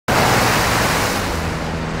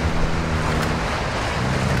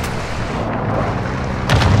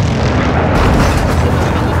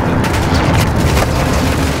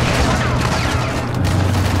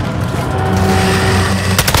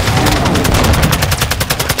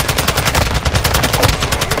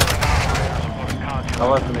I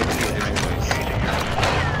wasn't expecting anyways.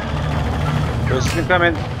 There's still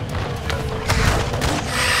coming.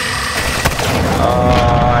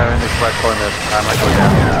 I'm in this black corner. I might go down.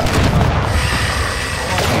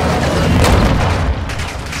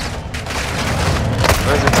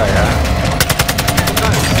 Where's the guy at?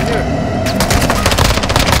 Here.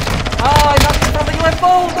 Ah, I knocked him from the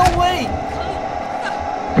UFO! No way!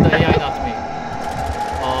 The AI knocked me.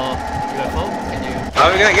 UFO? Can you... How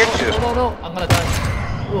are we gonna get you? No, I'm gonna die.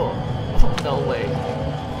 Whoa. No way.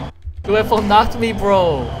 UFO knocked me,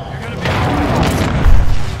 bro!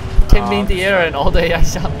 Kept me in the air and all the AI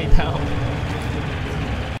shot me down.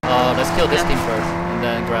 Let's kill this team first and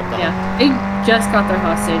then grab the... Yeah, they just got their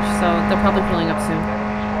hostage, so they're probably pulling up soon.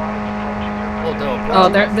 Oh,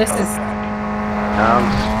 this is...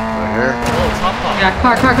 Right here. Oh, top pop. Yeah,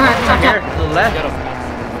 car. Here, to the left. Get him.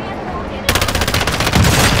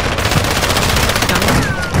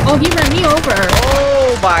 Oh, he ran me over.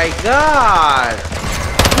 Oh my god!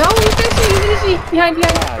 No, he finished me. Behind.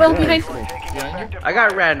 Well, behind. I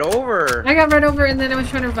got ran over. I got run over and then I was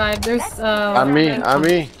trying to revive. There's, On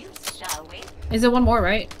me. Is it one more,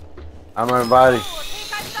 right? On my body.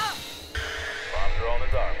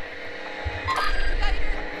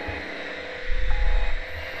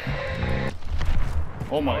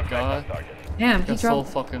 Oh my god. Damn, he That's so dropped.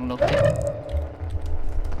 fucking lucky.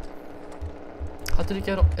 How did he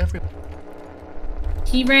get every...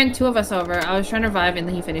 He ran two of us over. I was trying to revive and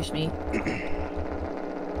then he finished me.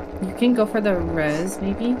 You can go for the res,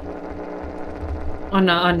 maybe?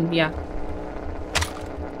 Yeah.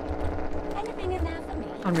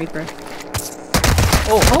 On Reaper.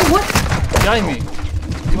 Oh, what? Behind me.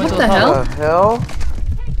 What the hell? What the hell?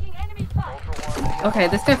 Okay,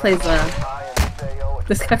 this guy plays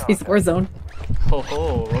Warzone.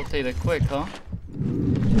 Ho, rotate it quick, huh?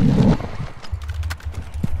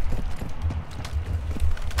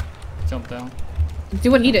 Jump down.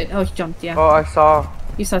 Do what he did. Oh, he jumped, yeah. Oh, I saw.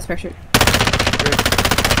 You saw his parachute.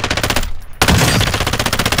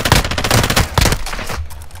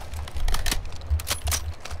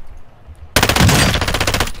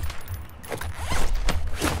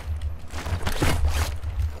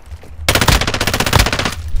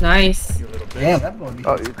 Nice. Damn, that boy.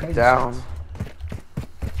 Oh, you're down.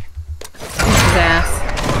 His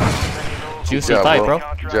ass. Juicy fight, bro.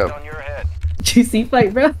 Jump. Juicy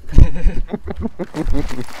fight, bro.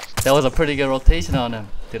 That was a pretty good rotation on him.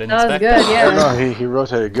 Didn't That was expect good, that. yeah. No, he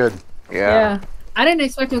rotated good. Yeah. I didn't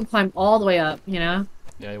expect him to climb all the way up, you know?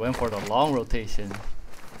 Yeah, he went for the long rotation.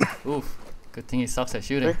 Oof. Good thing he sucks at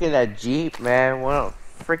shooting. Freaking that Jeep, man. What a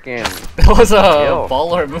freaking... That was a kill.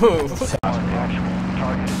 baller move.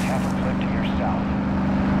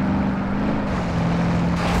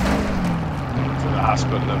 The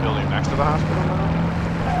hospital, the building next to the hospital now?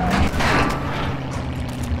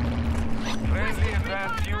 Friendly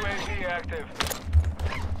advanced UAV active.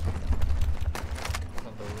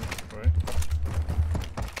 Right.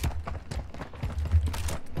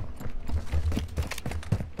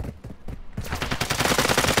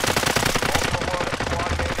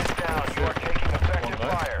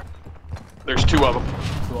 There's two of them.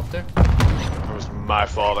 Two up there. It was my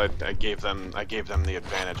fault. I gave them the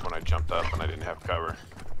advantage when I jumped up and I didn't have cover.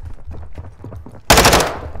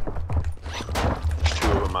 There's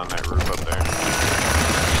two of them on that roof up there.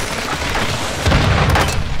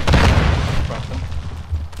 Drop them.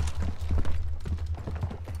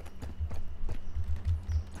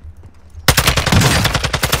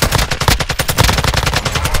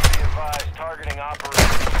 Be advised, targeting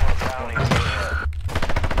operations for bounty.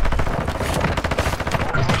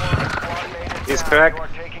 He's cracked. You are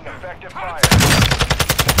taking effective fire.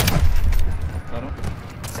 Got him.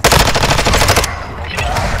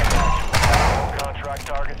 Contract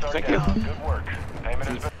targets are Thank you. down. Good work. Payment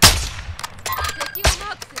has been...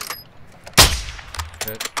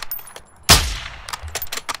 Hit.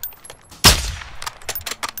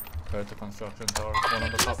 There's the construction tower. One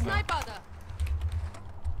on the top now.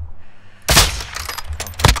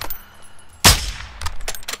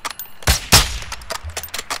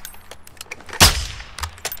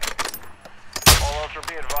 All ultra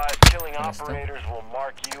be advised, killing operators will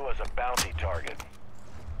mark you as a bounty target.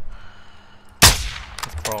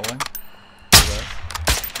 He's crawling. Reverse.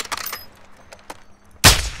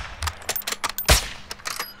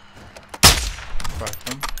 Crack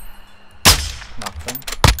them. Knock them.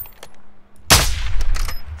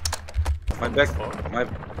 My back.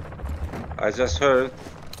 I just heard.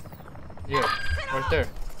 Here. Right there.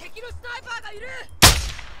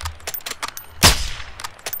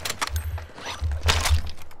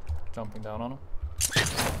 Jumping down on him.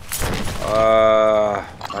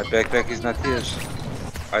 My backpack is not here.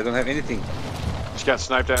 I don't have anything. Just got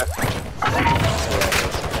sniped at.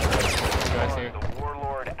 Guys here. The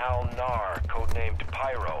warlord Al-Nar, codenamed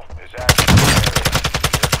Pyro, is active in the area.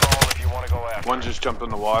 Your call if you want to go after. One just jumped in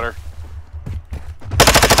the water.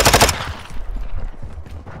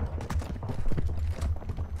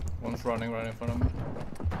 One's running right in front of me.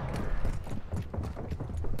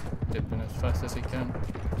 Dipping as fast as he can.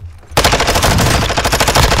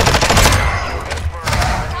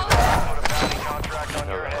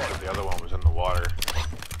 The other one was in the water.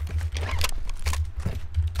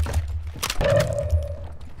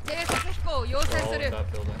 Oh,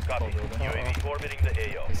 that building. Copy. Tall building. UAV orbiting the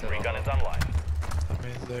AO. He said Recon on. is online. I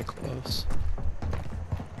mean, they're close.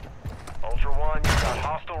 Ultra One, you've got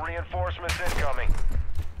hostile reinforcements incoming.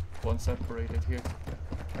 One separated here.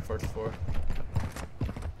 First floor.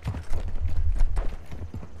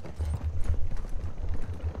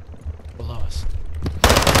 Below us.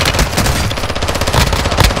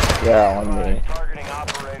 Yeah, on me. Targeting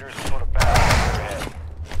operators will put a battery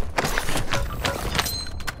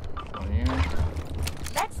on your head. One here.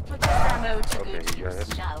 Let's put this ammo to Okay, good you got use,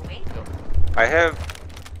 it. shall we? I have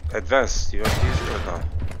advanced. You want to use it or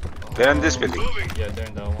not? They're in this building. Yeah, they're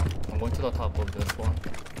in that one. I'm going to the top of this one.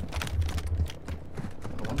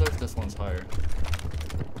 I wonder if this one's higher.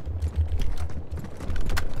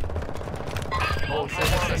 Oh shit,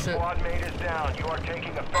 shit, shit. Squad mate is down. You are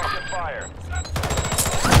taking effective fire.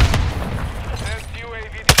 Defense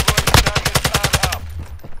UAV deployed. Time is up.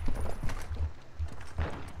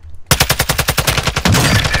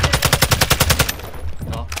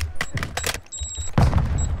 No.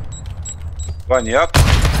 One, yep.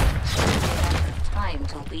 Time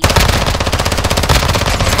to leave.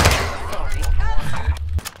 Sorry.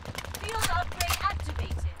 Field upgrade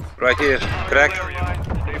activated. Right here. Crack.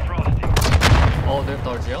 Stay frosty. Oh, they're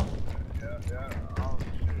towards you.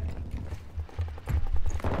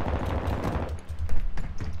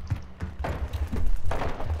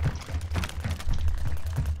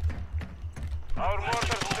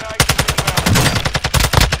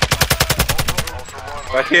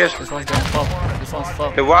 Right here. This one's going top. This one's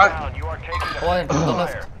top. The what? You are taking Oh, on the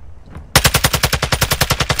left.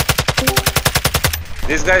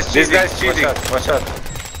 This guy's cheating. Watch out.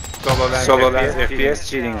 Solo lens, FPS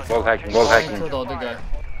cheating. Wall hacking. To the other guy.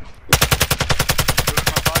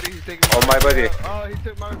 On my body. Oh, he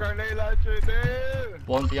took my grenade launcher, dude.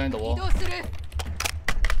 One behind the wall.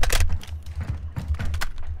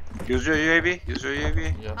 Use your UAV. Use your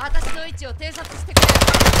UAV. Yeah. 私の位置を偵察してくれ。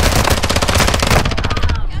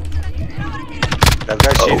 That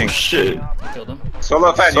guy's cheating. Shit. Killed him.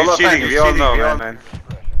 Solo fan, you're cheating. We all know, man.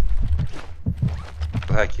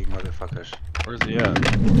 Hacking motherfuckers. Where's he at?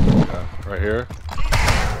 Right here.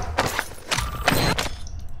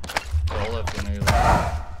 They all have grenades.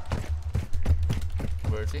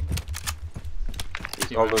 Where is he?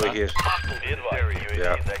 He's all over here. Be advised,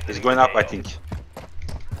 Yeah. UAV is He's exiting going the up, I AO. think.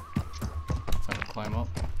 Trying to climb up.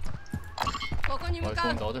 ここに Oh, 向 he's か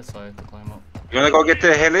going う。 the other side to climb up. You wanna go get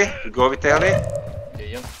the heli? Go with the heli?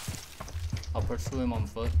 Yeah, yep. I'll pursue him on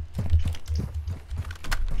foot.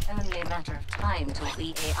 Only a matter of time till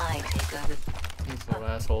the AI take over. These little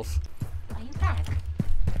assholes. Are you back?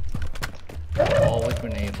 All with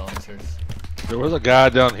grenade launchers. There was a guy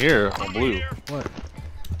down here on blue. What?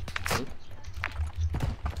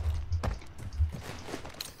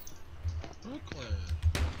 Brooklyn.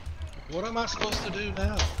 What am I supposed to do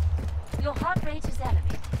now? Your heart rate is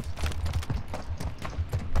elevated.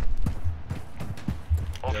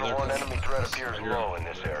 Ultra One, enemy threat appears low in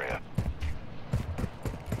this area.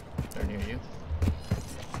 They're near you.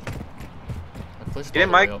 I pushed Get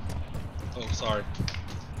in, all the way Mike. up. Oh, sorry.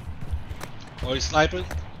 Oh, he's sniping?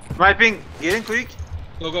 Sniping. Get in quick.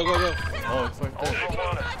 Go, go, go, go. Oh, it's right Ultra there.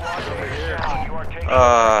 One, a squad mate is down. You are taking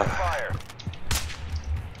Uh. effective fire.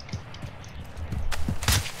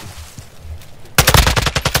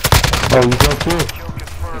 Oh, you got two. Kill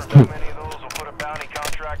confirmed. How many of those will put a bounty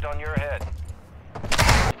contract on your head?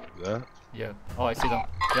 Yeah. Yeah. Oh, I see them.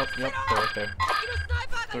 Yep, they're right there.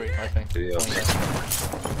 3, I think. Yeah. One there.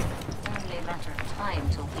 Only a matter of time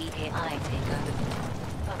till the AI take over.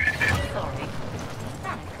 Oh, sorry.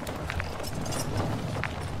 Back.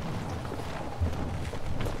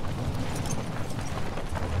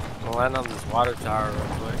 I'll land on this water tower real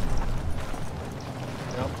quick.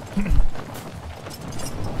 Yep.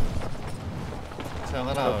 Check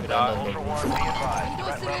it out. Ultra One, be advised.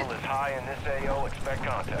 Threat level is high in this AO. Expect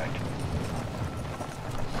contact.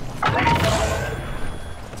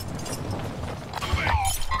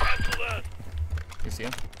 You see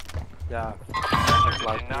him? Yeah.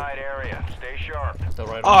 Denied area. Stay sharp. Still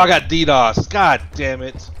right Oh, on. I got DDoS. God damn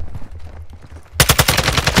it.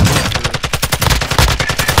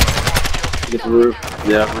 Get the roof.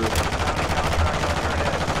 Yeah, roof.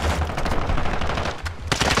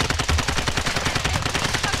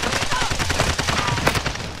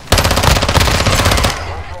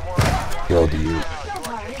 Killed you.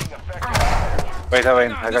 Wait,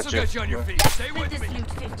 I got you. Where's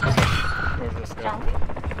this guy?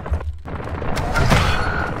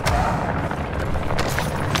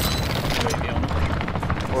 UAV on him?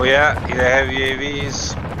 Oh yeah, they have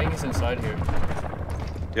UAVs. I think he's inside here. Do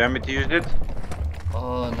you want me to use it?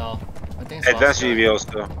 Oh no. I think it's Advanced last guy. UAV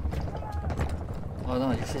also. Oh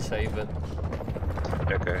no, you should save it.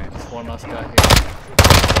 Okay. There's one last guy here.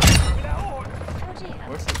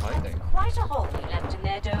 Where's he hiding? Quite a hole you left in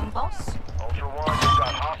their dome, boss. Ultra One, you've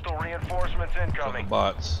got hostile reinforcements incoming.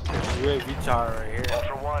 Bots. UAV tower right here.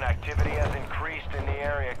 Ultra One, activity has increased in the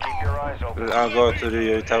area. Keep your eyes open. I'll go to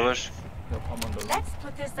the towers. Yep, I'm on the roof. Let's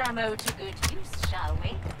put this ammo to good use, shall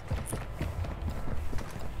we?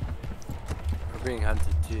 We're being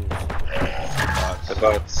hunted too. Bots. The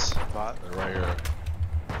bots. Bot. They're right here.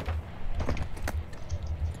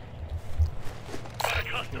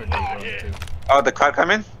 You're near one too. Oh, the car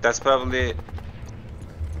coming? That's probably.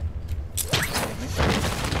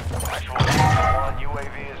 Actual Ultra One,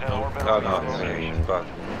 UAV is in orbit. Oh no, it's bot.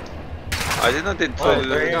 I did not did Oh,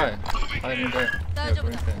 there's a guy. Hiding there. Yeah,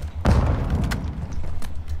 green thing.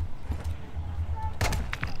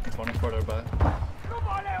 He's running further back.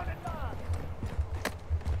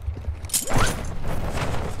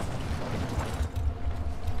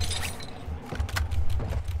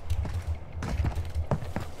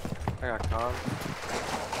 I got con.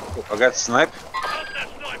 I got snipe.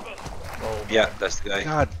 Oh, Yeah, that's the guy.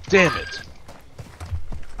 God damn it.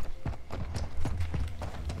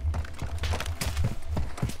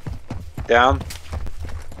 Down.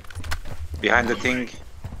 Behind the thing.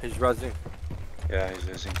 He's rushing. Yeah, he's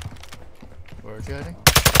using. where is he hiding?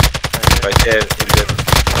 Right there in the.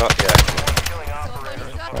 Oh yeah.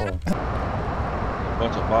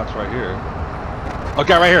 Bunch of bots right here. Oh,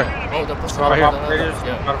 guy right here. Oh, the person Lot of right here. operators.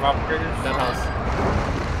 Yeah, Lot of operators. that house.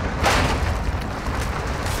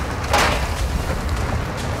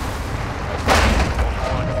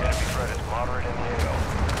 Enemy threat is moderate in the AO.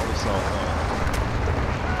 What's all,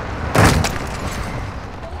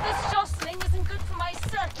 All this jostling isn't good for my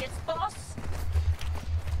circuits, boss.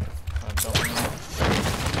 I'm jumping in.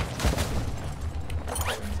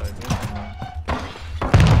 Inside here.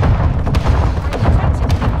 I'm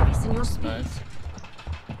detecting an increase in your speed. Nice.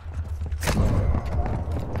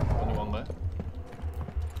 Only one guy.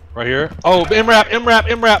 right here. Oh, MRAP. I'm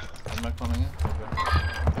not coming in. Okay.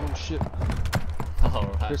 Oh shit.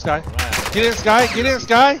 Alright. This guy. Alright. Get in, Sky. Get in,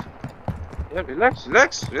 Sky. Yeah, relax. I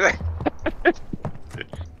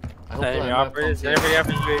hope Enemy the operators. MRAP comes Anybody in. have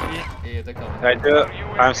a UAV? Yeah, they're coming. Right there.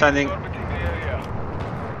 I'm sending. Orbiting the area.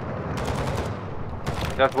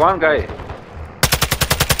 That one guy.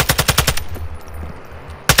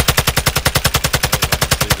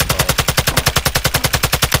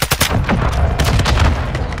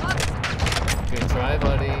 Good try,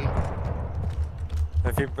 buddy.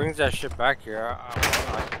 If he brings that shit back here,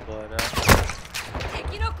 I can blow it up.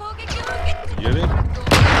 Get it?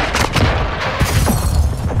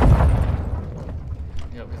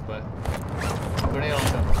 Yep, he's back. Grenade on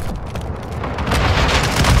him.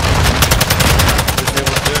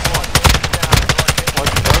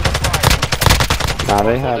 Nah,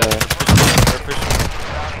 they have it.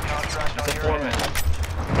 It's a 4-man.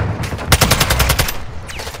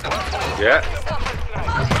 Yeah.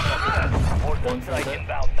 One from there.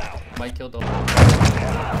 Might kill them. This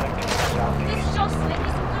jostling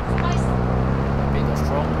isn't good for my Being a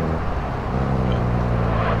strong.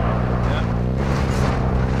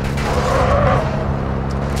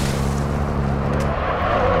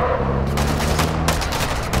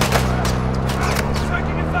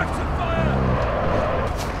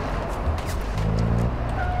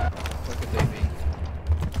 Look at Davey.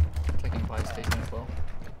 Taking buy station as well.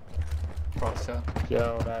 Cross shot.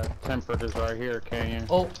 Yo, that tempered is right here, Canyon.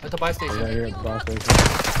 Oh, at the buy station. Right here at the boss station.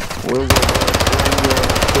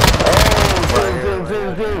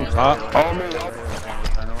 Huh? I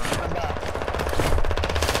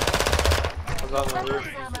was on the roof.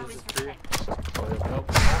 Oh, yeah,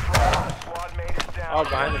 nope. Squad mate is down. Oh,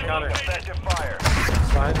 behind the counter. Effective fire.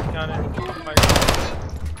 Behind the counter.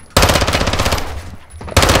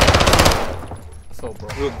 So, bro.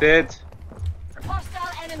 Look dead. hostile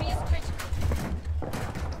enemy is critical.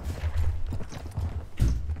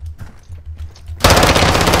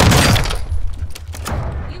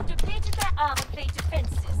 You've depleted their armor plate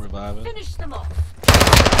defenses. I'm reviving. Finish them off.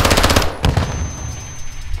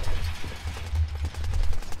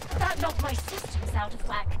 That knocked my systems out of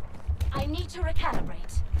whack. I need to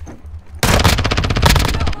recalibrate.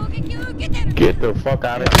 Get the fuck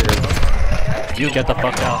out of here. You get the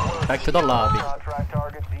fuck out. Back to the lobby. Contract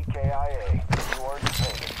target DKIA. You are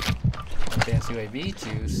detained. Advanced UAV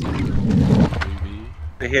to C.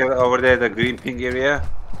 They have over there the green ping area.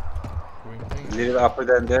 Green thing. Little upper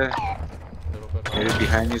than there. Little bit. Maybe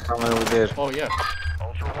behind you somewhere over there. Oh yeah.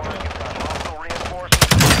 Ultra One, you've got hostile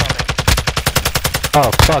reinforcements incoming.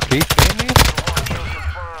 Oh fuck, are you kidding me? Ultra One, kill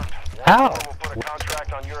confirmed. How? Warzone will put a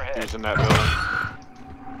contract on your head. He's in that building.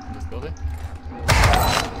 This building.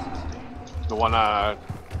 The one,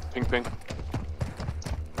 ping ping.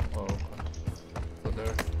 Oh. Okay. So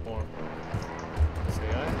there's more.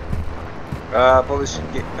 SAI. Polish.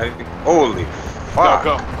 Holy fuck!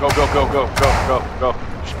 Go.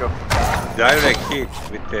 Just go. Direct hit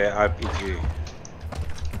with the RPG.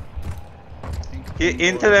 He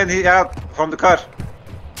intel and he out from the car.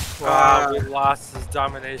 Wow, we lost his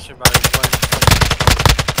domination by one.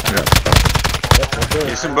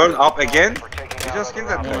 Jason Byrne up again? You just killed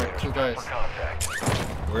that No, guy. 2 guys.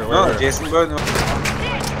 No, Jason Byrne.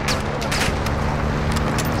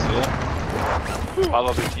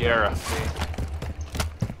 Follow the Tierra.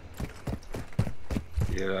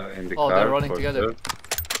 Yeah, in the Oh, car. they're running for together. sure.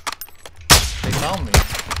 They found me.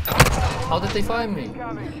 How did they find me?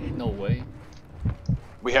 No way.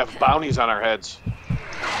 We have bounties on our heads.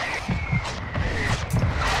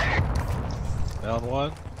 Down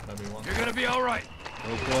one. Everyone. You're gonna be alright.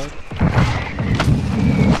 No blood.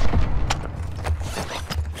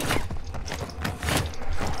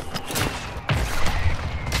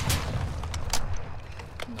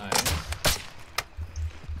 Nice.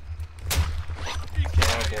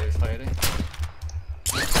 GamerBoy is hiding.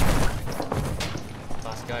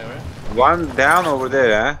 Last guy, right? One down over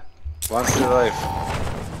there, huh? One still alive.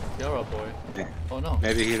 GamerBoy. Yeah. Oh no.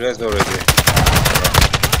 Maybe he rests already.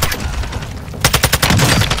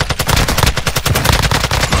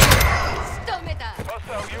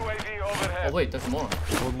 Hostile UAV overhead. Oh wait, there's more.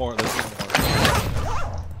 There's one more. There's one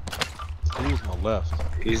more. Who's on the left?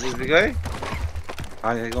 Is this the guy?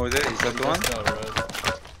 Ah, he's over there. Is that the one? Just got red.